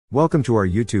Welcome to our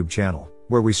YouTube channel,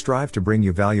 where we strive to bring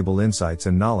you valuable insights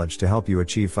and knowledge to help you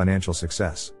achieve financial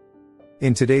success.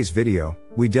 In today's video,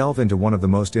 we delve into one of the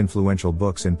most influential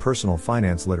books in personal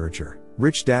finance literature,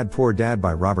 Rich Dad Poor Dad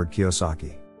by Robert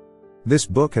Kiyosaki. This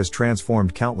book has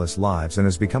transformed countless lives and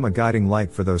has become a guiding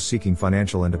light for those seeking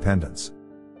financial independence.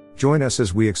 Join us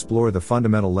as we explore the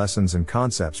fundamental lessons and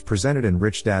concepts presented in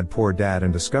Rich Dad Poor Dad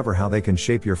and discover how they can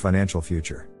shape your financial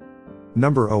future.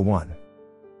 Number 01.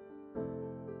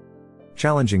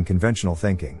 Challenging conventional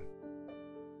thinking.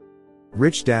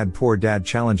 Rich Dad Poor Dad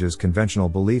challenges conventional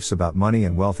beliefs about money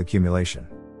and wealth accumulation.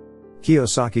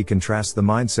 Kiyosaki contrasts the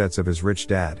mindsets of his rich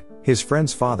dad, his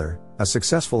friend's father, a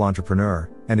successful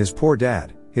entrepreneur, and his poor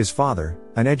dad, his father,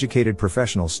 an educated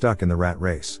professional stuck in the rat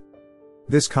race.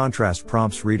 This contrast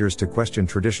prompts readers to question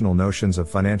traditional notions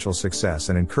of financial success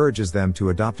and encourages them to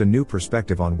adopt a new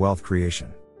perspective on wealth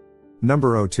creation.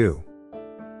 Number 02.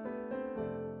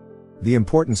 The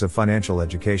importance of financial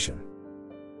education.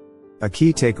 A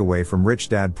key takeaway from Rich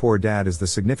Dad Poor Dad is the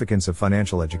significance of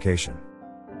financial education.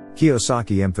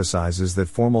 Kiyosaki emphasizes that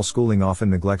formal schooling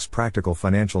often neglects practical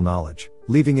financial knowledge,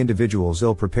 leaving individuals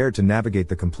ill-prepared to navigate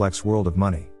the complex world of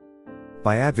money.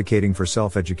 By advocating for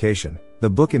self-education, the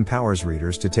book empowers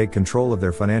readers to take control of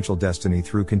their financial destiny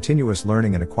through continuous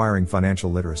learning and acquiring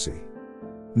financial literacy.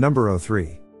 Number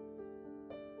 03.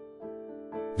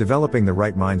 Developing the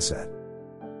right mindset.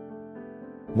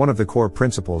 One of the core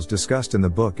principles discussed in the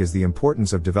book is the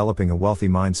importance of developing a wealthy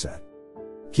mindset.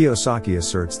 Kiyosaki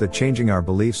asserts that changing our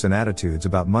beliefs and attitudes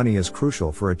about money is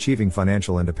crucial for achieving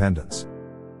financial independence.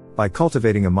 By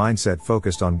cultivating a mindset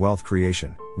focused on wealth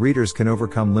creation, readers can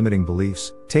overcome limiting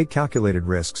beliefs, take calculated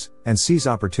risks, and seize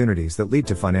opportunities that lead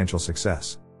to financial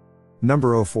success.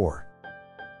 Number 04.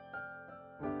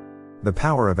 The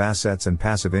power of assets and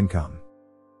passive income.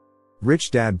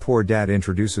 Rich Dad Poor Dad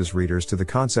introduces readers to the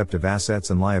concept of assets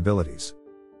and liabilities.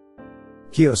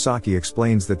 Kiyosaki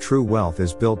explains that true wealth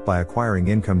is built by acquiring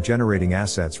income-generating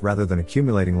assets rather than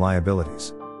accumulating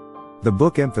liabilities. The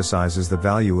book emphasizes the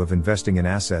value of investing in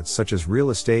assets such as real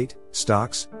estate,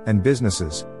 stocks, and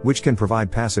businesses, which can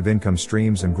provide passive income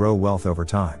streams and grow wealth over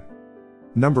time.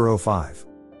 Number 05.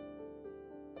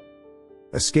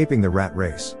 Escaping the rat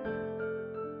race.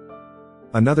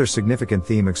 Another significant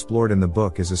theme explored in the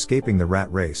book is escaping the rat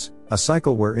race, a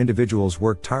cycle where individuals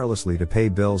work tirelessly to pay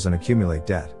bills and accumulate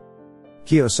debt.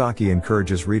 Kiyosaki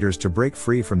encourages readers to break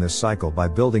free from this cycle by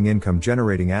building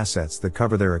income-generating assets that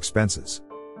cover their expenses.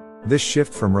 This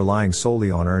shift from relying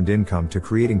solely on earned income to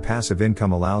creating passive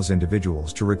income allows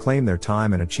individuals to reclaim their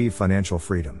time and achieve financial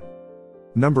freedom.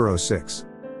 Number 06.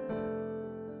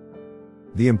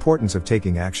 The importance of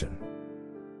taking action.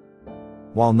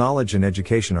 While knowledge and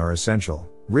education are essential,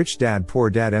 Rich Dad Poor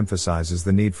Dad emphasizes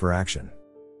the need for action.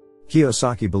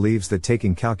 Kiyosaki believes that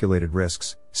taking calculated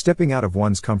risks, stepping out of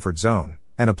one's comfort zone,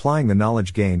 and applying the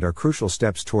knowledge gained are crucial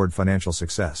steps toward financial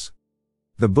success.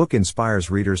 The book inspires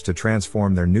readers to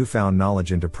transform their newfound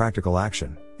knowledge into practical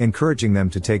action, encouraging them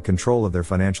to take control of their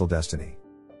financial destiny.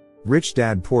 Rich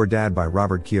Dad Poor Dad by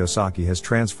Robert Kiyosaki has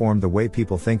transformed the way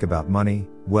people think about money,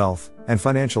 wealth, and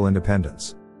financial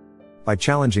independence. By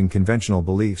challenging conventional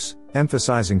beliefs,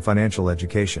 emphasizing financial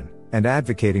education, and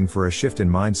advocating for a shift in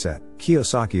mindset,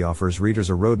 Kiyosaki offers readers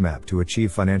a roadmap to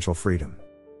achieve financial freedom.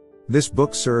 This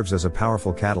book serves as a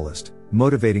powerful catalyst,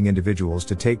 motivating individuals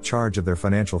to take charge of their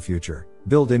financial future,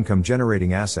 build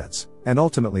income-generating assets, and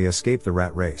ultimately escape the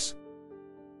rat race.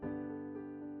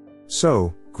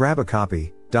 So, grab a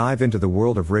copy, dive into the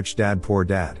world of Rich Dad Poor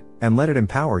Dad, and let it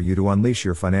empower you to unleash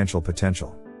your financial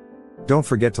potential. Don't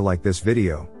forget to like this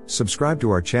video, subscribe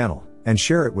to our channel, and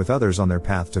share it with others on their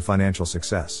path to financial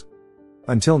success.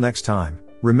 Until next time,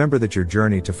 remember that your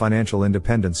journey to financial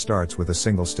independence starts with a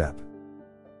single step.